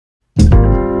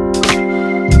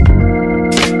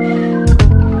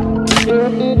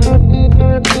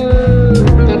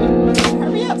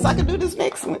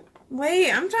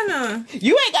Wait, I'm trying to...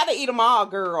 You ain't got to eat them all,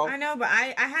 girl. I know, but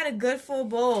I had a good full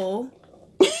bowl.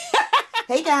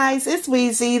 Hey guys, it's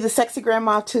Weezy, the sexy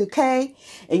grandma 2K,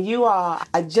 and you all,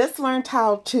 I just learned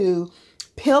how to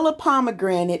peel a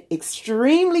pomegranate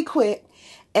extremely quick,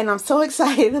 and I'm so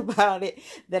excited about it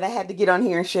that I had to get on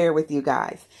here and share with you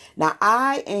guys. Now,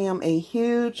 I am a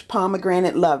huge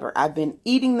pomegranate lover. I've been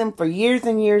eating them for years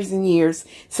and years and years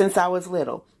since I was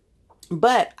little.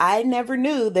 But I never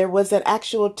knew there was an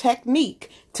actual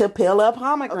technique to peel a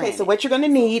pomegranate. Okay, so what you're going to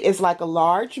need is like a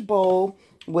large bowl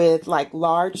with like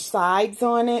large sides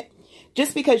on it.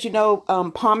 Just because, you know,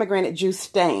 pomegranate juice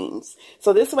stains.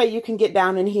 So this way you can get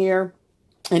down in here,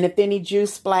 and if any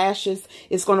juice splashes,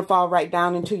 it's going to fall right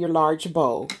down into your large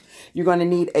bowl. You're going to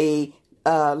need a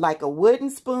like a wooden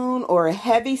spoon or a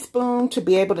heavy spoon to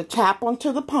be able to tap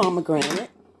onto the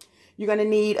pomegranate. You're going to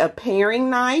need a paring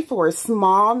knife or a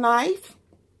small knife.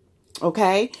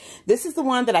 Okay, this is the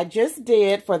one that I just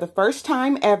did for the first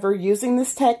time ever using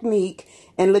this technique.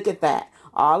 And look at that.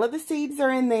 All of the seeds are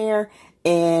in there.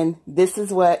 And this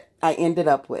is what I ended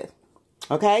up with.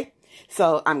 Okay,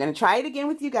 so I'm going to try it again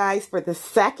with you guys for the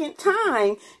second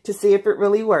time to see if it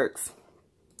really works.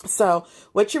 So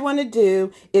what you want to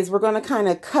do is we're going to kind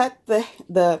of cut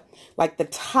the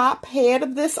top head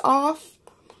of this off,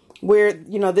 where,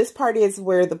 you know, this part is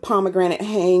where the pomegranate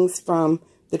hangs from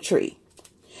the tree.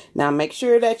 Now make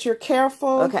sure that you're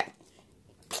careful. Okay,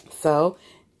 so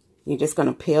you're just going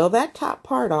to peel that top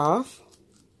part off.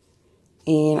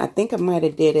 And I think I might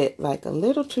have did it like a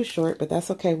little too short, but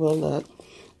that's okay. We'll look.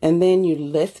 And then you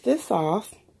lift this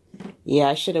off. Yeah,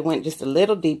 I should have went just a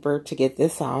little deeper to get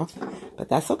this off, but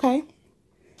that's okay.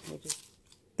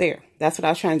 There, that's what I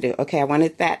was trying to do. Okay, I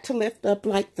wanted that to lift up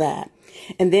like that.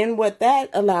 And then what that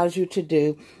allows you to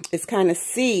do is kind of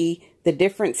see the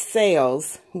different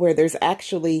cells where there's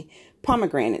actually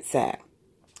pomegranates at.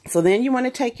 So then you want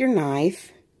to take your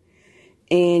knife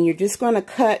and you're just going to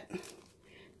cut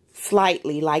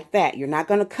slightly like that. You're not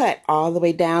going to cut all the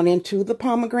way down into the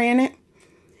pomegranate.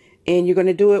 And you're going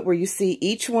to do it where you see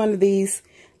each one of these,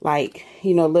 like,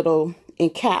 you know, little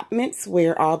encampments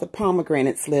where all the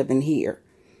pomegranates live in here.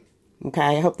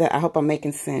 Okay, I hope I'm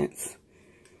making sense.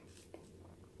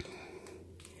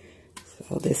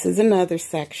 So this is another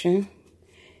section.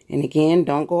 And again,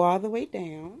 don't go all the way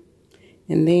down.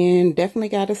 And then definitely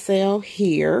got a cell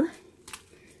here.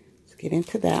 Let's get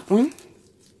into that one.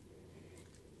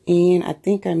 And I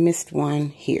think I missed one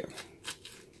here.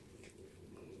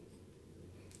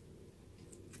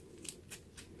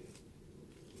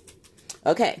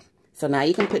 Okay, so now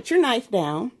you can put your knife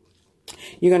down.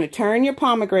 You're going to turn your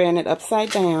pomegranate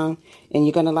upside down, and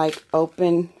you're going to like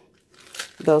open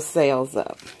those cells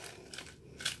up.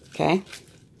 Okay?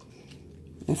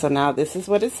 And so now this is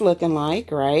what it's looking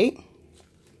like, right?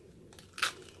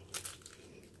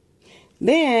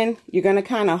 Then you're going to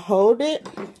kind of hold it,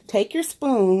 take your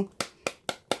spoon,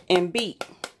 and beat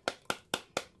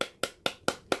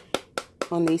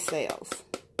on these cells.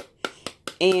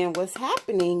 And what's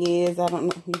happening is, I don't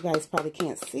know, you guys probably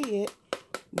can't see it,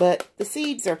 but the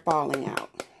seeds are falling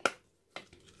out.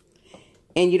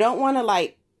 And you don't want to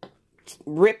like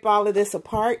rip all of this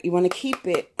apart. You want to keep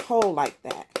it whole like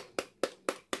that.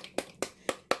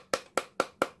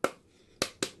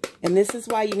 And this is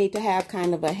why you need to have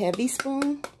kind of a heavy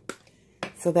spoon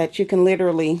so that you can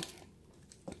literally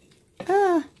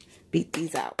beat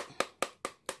these out.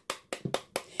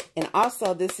 And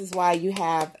also, this is why you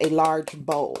have a large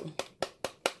bowl.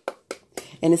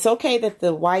 And it's okay that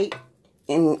the white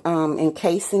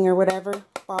encasing or whatever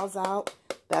falls out.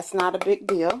 That's not a big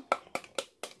deal.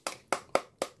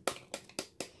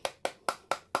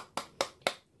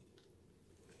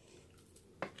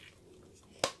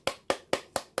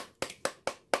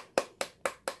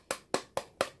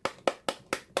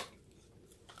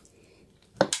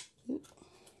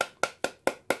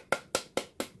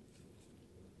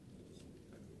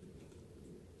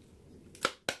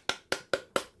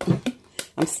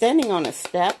 I'm standing on a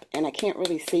step and I can't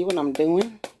really see what I'm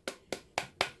doing.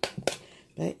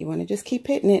 But you want to just keep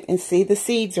hitting it and see the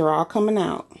seeds are all coming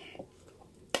out.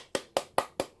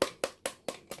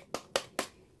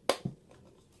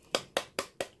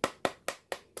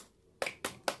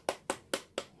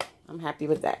 I'm happy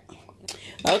with that.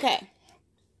 Okay.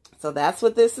 So that's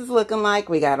what this is looking like.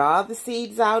 We got all the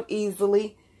seeds out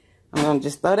easily. I'm going to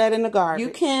just throw that in the garbage. You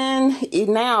can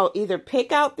now either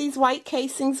pick out these white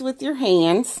casings with your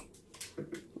hands,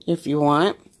 if you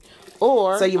want.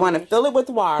 Or, so you want to fill it with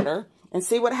water and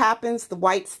see what happens. The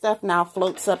white stuff now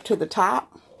floats up to the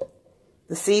top.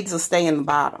 The seeds will stay in the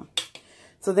bottom.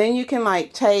 So then you can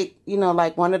like take, you know,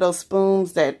 like one of those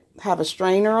spoons that have a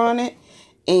strainer on it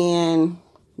And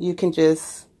you can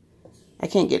just,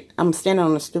 I'm standing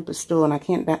on a stupid stool and I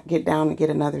can't get down to get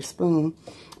another spoon.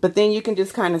 But then you can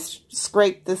just kind of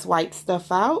scrape this white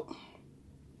stuff out.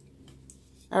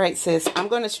 All right, sis, I'm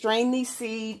going to strain these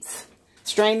seeds,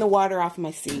 strain the water off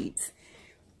my seeds.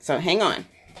 So hang on.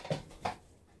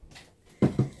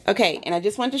 Okay, and I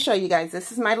just wanted to show you guys,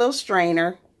 this is my little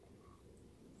strainer.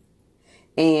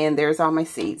 And there's all my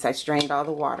seeds. I strained all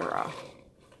the water off.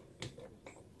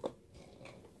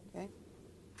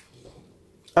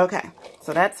 Okay,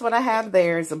 so that's what I have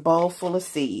there is a bowl full of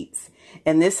seeds.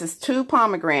 And this is 2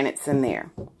 pomegranates in there,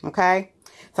 okay?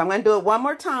 So I'm going to do it one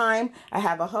more time. I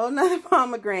have a whole nother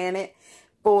pomegranate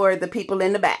for the people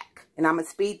in the back. And I'm going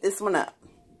to speed this one up.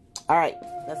 All right,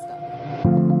 let's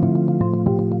go.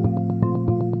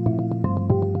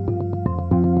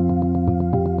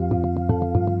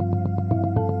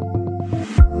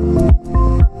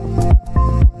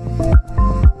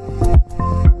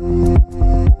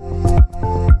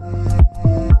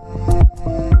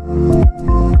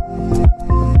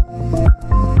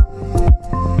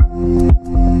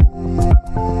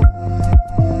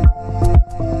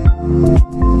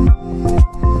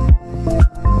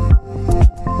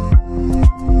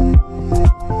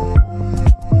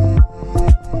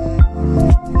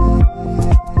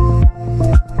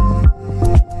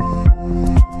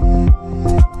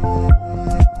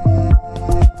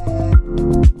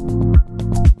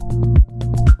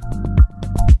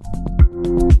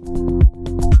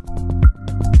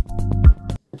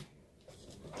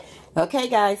 Okay,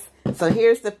 guys, so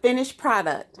here's the finished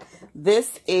product.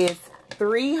 This is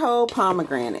 3 whole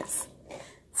pomegranates.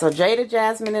 So Jada,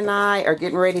 Jasmine, and I are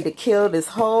getting ready to kill this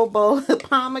whole bowl of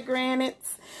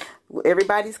pomegranates.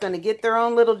 Everybody's going to get their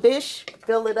own little dish,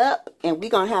 fill it up, and we're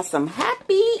going to have some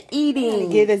happy eating.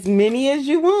 Get as many as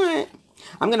you want.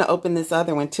 I'm going to open this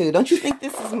other one, too. Don't you think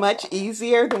this is much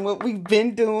easier than what we've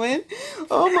been doing?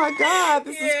 Oh, my God.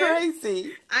 This is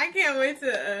crazy. I can't wait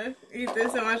to eat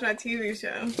this and watch my TV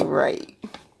show. Right.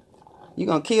 You're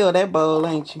going to kill that bowl,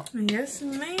 ain't you? Yes,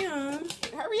 ma'am.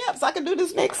 Hurry up so I can do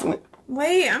this next one.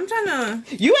 Wait, I'm trying to...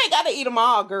 You ain't got to eat them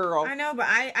all, girl. I know, but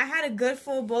I had a good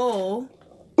full bowl.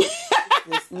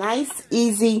 This nice,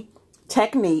 easy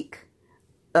technique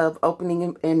of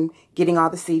opening and getting all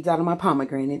the seeds out of my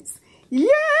pomegranates. Yay!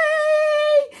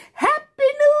 Happy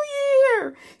New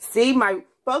Year! See, my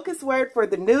focus word for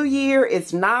the new year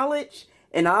is knowledge,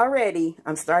 and already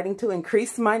I'm starting to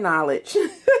increase my knowledge.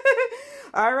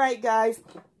 All right, guys.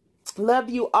 Love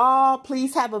you all.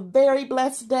 Please have a very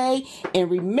blessed day. And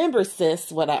remember,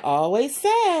 sis, what I always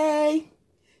say,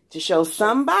 to show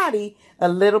somebody a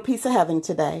little piece of heaven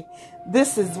today.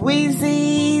 This is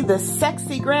Weezy, the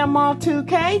sexy grandma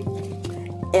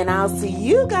 2K. And I'll see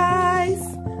you guys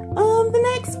on the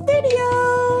next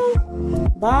video.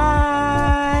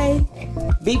 Bye.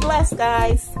 Be blessed,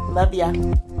 guys. Love ya.